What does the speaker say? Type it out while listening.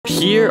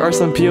Here are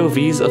some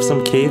POVs of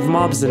some cave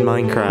mobs in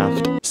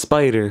Minecraft.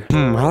 Spider.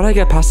 How do I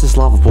get past this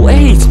lava pool?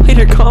 Hey,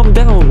 Spider, calm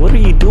down. What are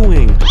you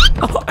doing?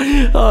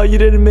 Oh, you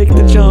didn't make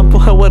the jump.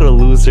 What a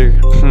loser.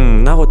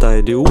 Now what do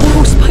I do?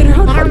 Whoa, Spider,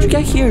 how did you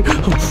get here?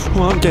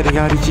 Oh, I'm getting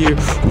out of here.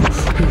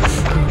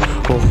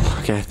 Oh,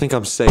 okay, I think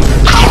I'm safe.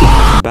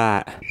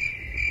 Bat.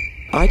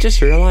 I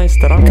just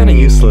realized that I'm kinda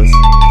useless.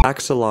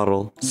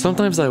 Axolotl.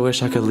 Sometimes I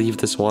wish I could leave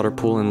this water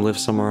pool and live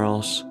somewhere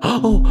else.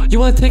 Oh, you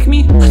wanna take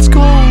me? Let's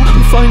go!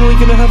 I'm finally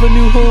gonna have a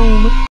new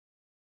home!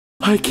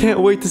 I can't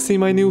wait to see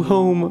my new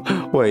home.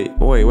 Wait,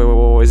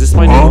 is this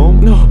my new home?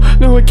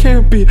 No, it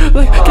can't be.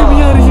 Like, get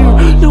me out of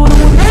here! No, I don't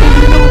wanna see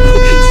you! No,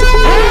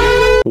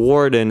 please!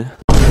 Warden.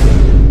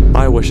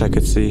 I wish I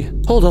could see.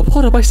 Hold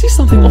up, I see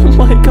something! Oh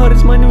my god,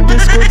 it's my new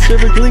Discord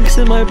server. Links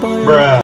in my bio. Bruh.